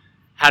of.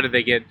 How did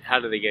they get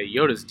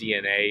Yoda's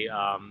DNA?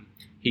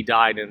 He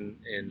died in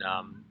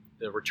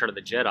the Return of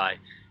the Jedi.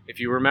 If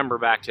you remember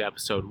back to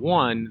Episode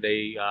 1,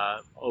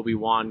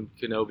 Obi-Wan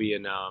Kenobi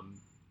and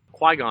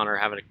Qui-Gon are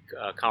having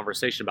a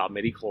conversation about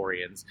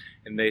midichlorians,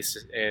 and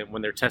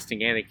when they're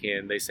testing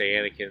Anakin, they say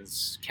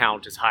Anakin's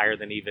count is higher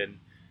than even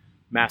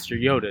Master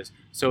Yoda's.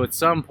 So at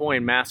some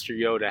point, Master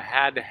Yoda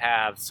had to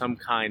have some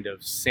kind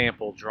of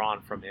sample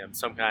drawn from him,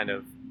 some kind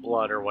of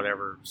blood or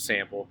whatever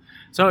sample.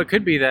 So it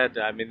could be that,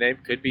 they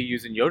could be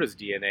using Yoda's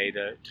DNA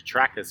to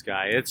track this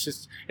guy.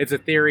 It's a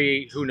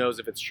theory. Who knows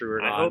if it's true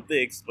or not. I hope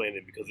they explain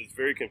it, because it's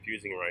very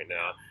confusing right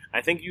now.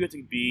 I think you have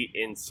to be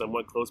in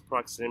somewhat close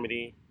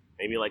proximity,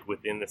 maybe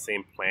within the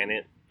same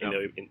planet,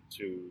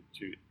 to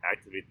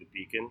activate the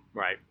beacon.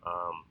 Right.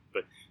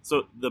 But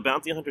so the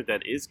bounty hunter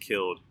that is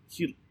killed,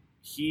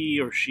 he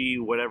or she,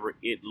 whatever,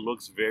 it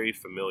looks very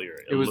familiar.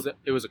 It was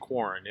a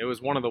Quarren. It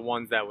was one of the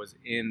ones that was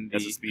in the...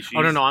 As a species?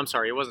 Oh, no, I'm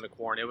sorry. It wasn't a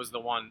Quarren. It was the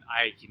one...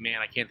 I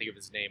can't think of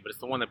his name, but it's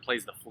the one that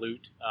plays the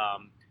flute.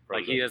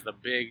 He has the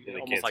big,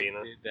 almost cantina?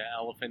 like the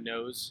elephant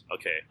nose.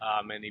 Okay.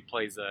 And he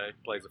plays a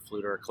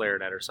flute or a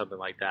clarinet or something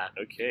like that.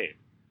 Okay.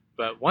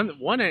 But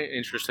one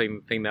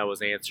interesting thing that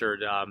was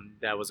answered,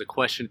 that was a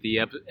question at the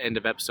end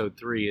of Episode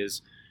 3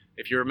 is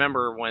if you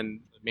remember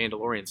when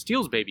Mandalorian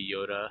steals Baby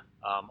Yoda,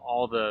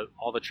 all the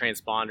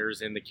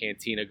transponders in the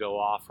cantina go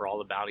off for all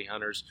the bounty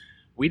hunters.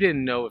 We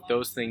didn't know if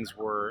those things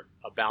were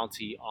a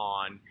bounty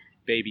on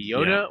Baby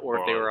Yoda or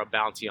if they were a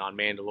bounty on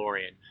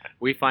Mandalorian.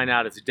 We find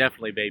out it's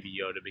definitely Baby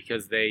Yoda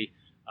because they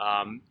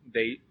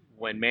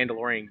when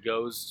Mandalorian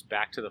goes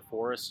back to the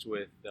forest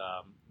with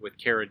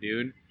Cara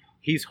Dune,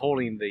 he's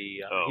holding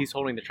the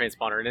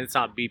transponder and it's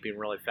not beeping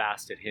really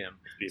fast at him,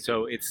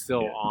 so it's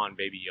still on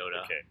Baby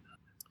Yoda. Okay.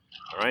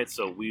 All right.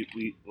 So we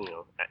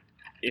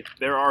if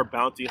there are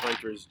bounty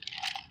hunters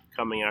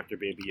coming after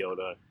Baby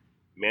Yoda,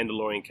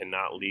 Mandalorian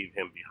cannot leave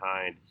him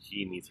behind.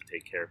 He needs to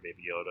take care of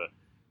Baby Yoda.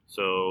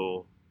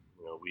 So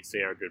we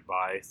say our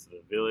goodbyes to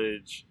the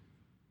village.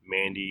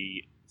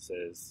 Mandy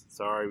says,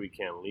 sorry, we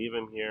can't leave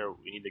him here.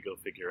 We need to go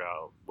figure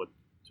out what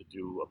to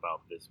do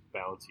about this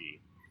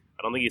bounty.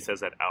 I don't think he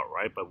says that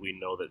outright, but we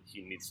know that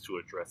he needs to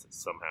address it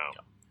somehow.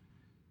 Yeah.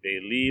 They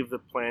leave the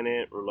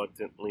planet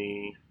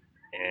reluctantly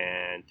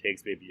and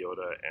takes Baby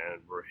Yoda,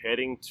 and we're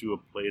heading to a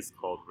place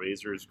called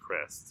Razor's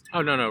Crest.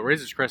 Oh, no.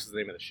 Razor's Crest is the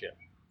name of the ship.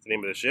 It's the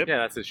name of the ship? Yeah,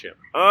 that's the ship.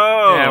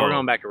 Oh! Yeah, we're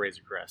going back to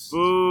Razor Crest.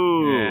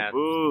 Boo! Yeah.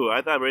 Boo!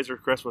 I thought Razor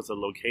Crest was a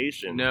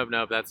location.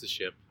 No, that's the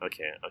ship.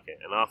 Okay.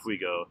 And off we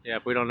go. Yeah,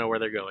 we don't know where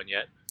they're going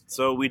yet.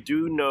 So we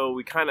do know,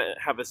 we kind of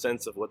have a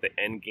sense of what the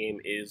end game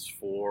is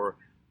for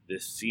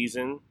this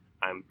season.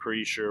 I'm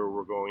pretty sure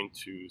we're going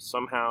to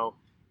somehow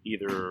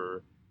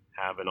either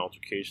have an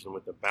altercation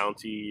with the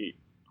bounty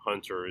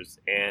hunters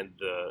and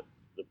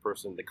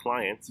the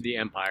clients. The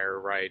Empire,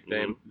 right.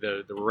 Mm-hmm.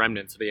 The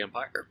remnants of the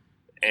Empire.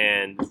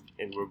 And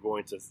we're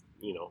going to,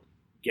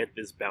 get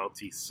this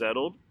bounty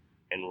settled,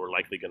 and we're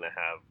likely going to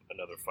have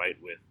another fight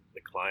with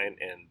the client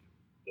and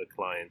the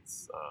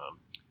client's...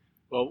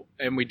 well,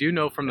 and we do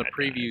know from the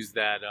previews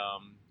that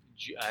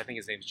I think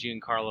his name's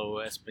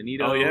Giancarlo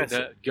Esposito. Oh, yes.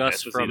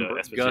 Gus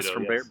Esposito,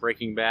 from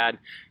Breaking Bad.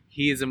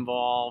 He is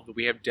involved.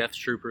 We have Death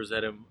Troopers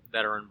that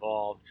are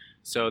involved.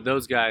 So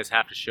those guys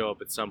have to show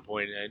up at some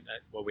point. And,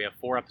 we have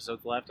 4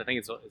 episodes left. I think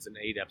it's an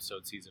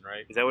 8-episode season,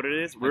 right? Is that what it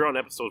is? We're on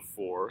episode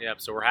 4.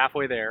 Yep. So we're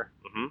halfway there.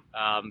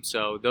 Mm-hmm.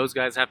 So those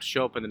guys have to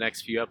show up in the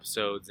next few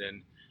episodes,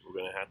 and we're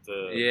gonna have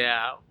to.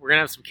 Yeah, we're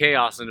gonna have some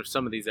chaos in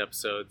some of these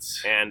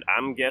episodes. And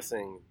I'm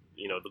guessing,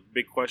 the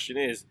big question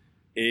is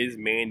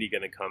Mandy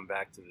gonna come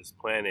back to this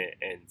planet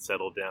and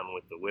settle down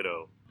with the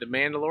widow? The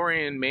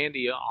Mandalorian,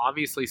 Mandy,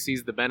 obviously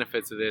sees the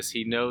benefits of this.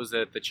 He knows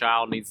that the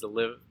child needs to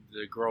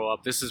grow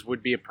up.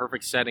 Would be a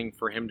perfect setting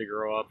for him to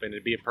grow up, and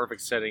it'd be a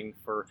perfect setting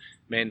for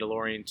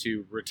Mandalorian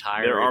to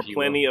retire. There are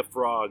plenty of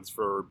frogs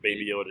for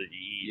Baby Yoda to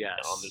eat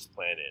on this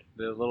planet.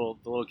 The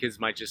little kids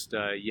might just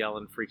yell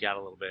and freak out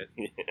a little bit.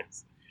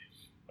 Yes.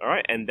 All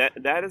right, and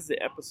that is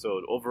the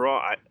episode.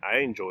 Overall, I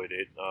enjoyed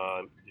it.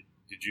 How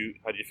did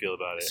you feel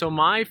about it? So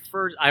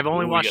I've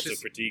only watched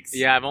this. Critiques.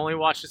 Yeah, I've only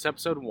watched this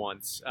episode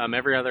once.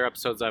 Every other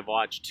episodes I've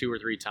watched 2 or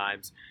 3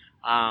 times.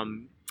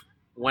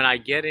 When I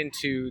get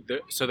into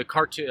the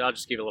cartoon, I'll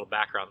just give you a little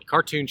background. The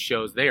cartoon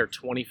shows, they are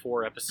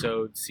 24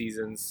 episode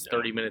seasons,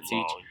 30 minutes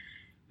long. each.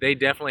 They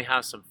definitely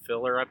have some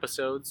filler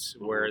episodes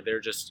where they're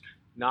just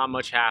not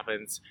much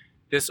happens.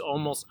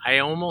 I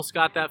almost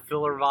got that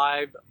filler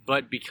vibe,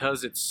 but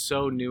because it's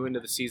so new into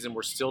the season,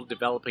 we're still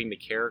developing the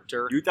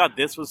character. You thought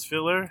this was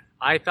filler?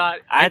 I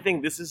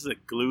think this is the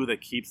glue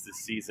that keeps the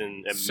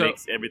season and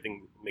makes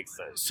everything make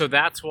sense. So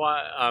that's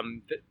why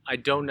I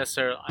don't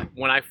necessarily.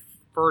 When I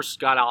first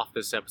got off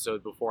this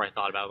episode, before I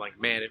thought about it,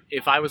 like, man,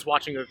 if I was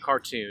watching a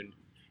cartoon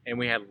and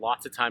we had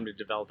lots of time to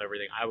develop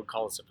everything, I would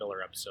call this a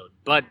filler episode.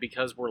 But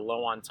because we're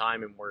low on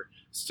time and we're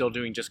still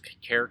doing just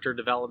character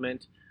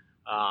development,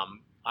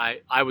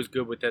 I was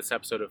good with this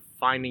episode of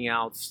finding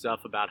out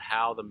stuff about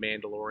how the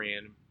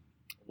Mandalorian,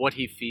 what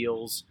he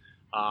feels,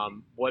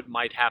 what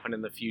might happen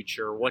in the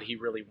future, what he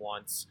really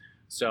wants.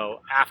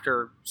 So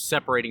after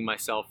separating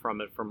myself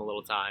from it from a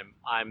little time,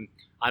 I'm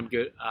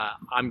good.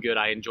 I'm good.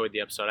 I enjoyed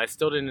the episode. I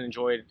still didn't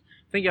enjoy it.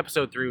 I think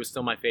episode 3 was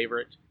still my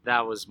favorite.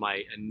 That was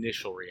my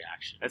initial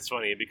reaction. That's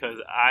funny because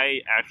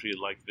I actually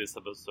liked this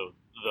episode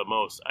the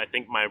most. I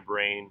think my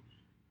brain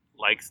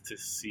likes to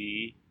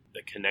see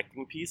the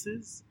connecting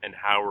pieces and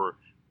how we're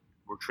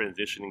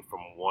transitioning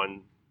from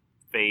one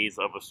phase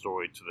of a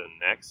story to the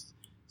next.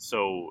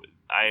 So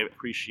I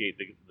appreciate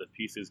the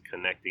pieces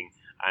connecting,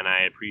 and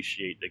I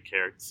appreciate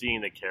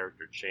seeing the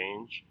character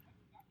change,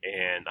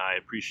 and I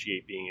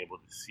appreciate being able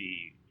to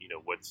see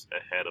what's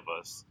ahead of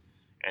us.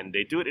 And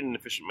they do it in an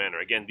efficient manner.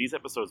 Again, these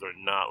episodes are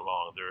not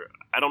long.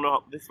 I don't know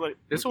how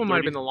this one might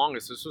have been the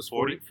longest. This was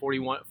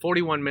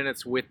 41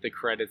 minutes with the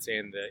credits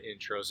and the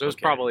intro. So it was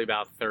probably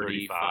about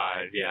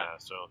 35. Yeah.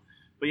 So,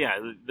 but yeah,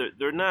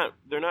 they're not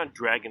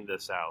dragging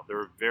this out.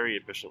 They're very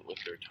efficient with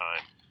their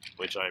time,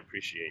 which I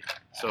appreciate.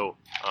 So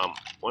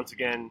once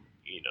again,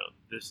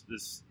 the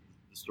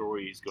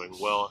story is going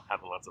well,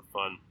 having lots of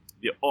fun.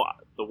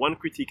 The one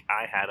critique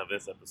I had of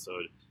this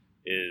episode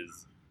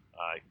is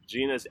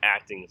Gina's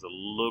acting is a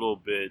little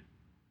bit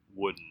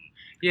wooden.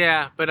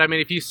 Yeah, but I mean,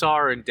 if you saw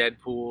her in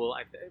Deadpool,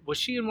 was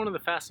she in one of the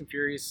Fast and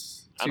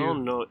Furious? I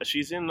don't know.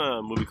 She's in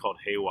a movie called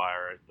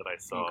Haywire that I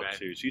saw Okay.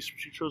 too. She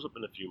shows up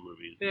in a few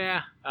movies.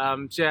 Yeah,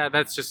 yeah.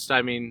 That's just.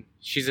 I mean,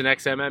 she's an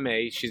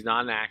ex-MMA. She's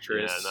not an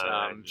actress. Yeah, not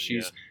an actress,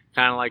 She's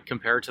kind of like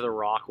compared to The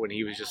Rock when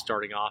he was just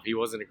starting off. He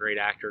wasn't a great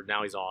actor.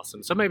 Now he's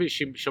awesome. So maybe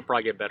she'll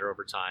probably get better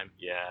over time.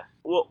 Yeah.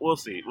 We'll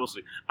see. We'll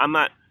see. I'm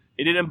not.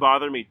 It didn't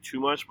bother me too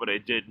much, but I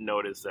did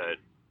notice that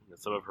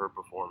some of her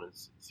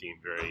performance seemed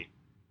very.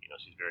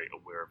 She's very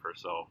aware of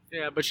herself.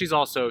 Yeah, but she's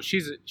also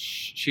she's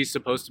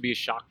supposed to be a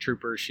shock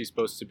trooper. She's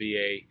supposed to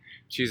be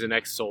she's an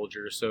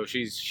ex-soldier, so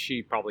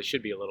she probably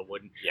should be a little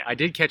wooden. Yeah. I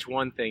did catch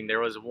one thing. There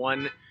was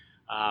one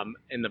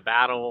in the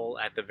battle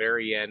at the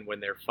very end when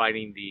they're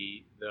fighting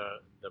the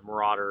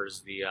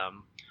marauders, the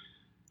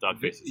Dog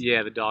faces.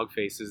 Yeah, the dog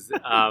faces.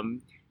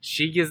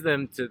 She gives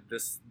them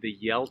the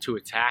yell to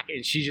attack,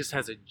 and she just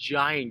has a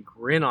giant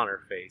grin on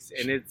her face,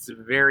 and it's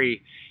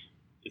very.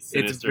 It's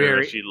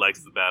sinister. She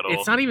likes the battle.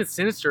 It's not even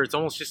sinister. It's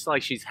almost just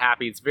like she's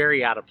happy. It's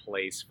very out of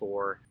place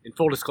for. In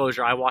full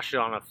disclosure, I watched it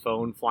on a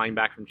phone flying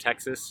back from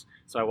Texas,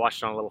 so I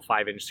watched it on a little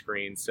 5-inch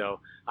screen. So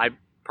I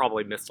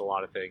probably missed a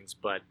lot of things,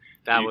 but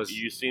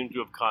you seem to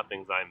have caught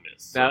things I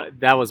missed. So.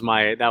 That was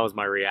my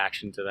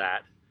reaction to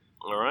that.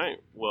 All right,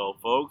 well,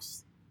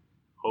 folks,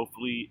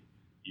 hopefully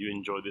you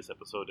enjoyed this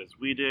episode as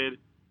we did,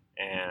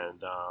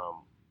 and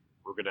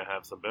we're gonna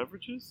have some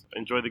beverages.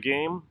 Enjoy the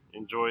game.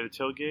 Enjoy the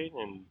tailgate,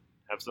 and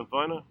have some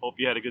fun. Hope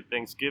you had a good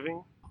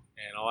Thanksgiving.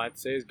 And all I have to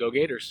say is go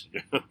Gators.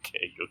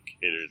 Okay, go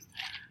Gators.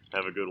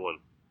 Have a good one.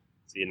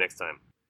 See you next time.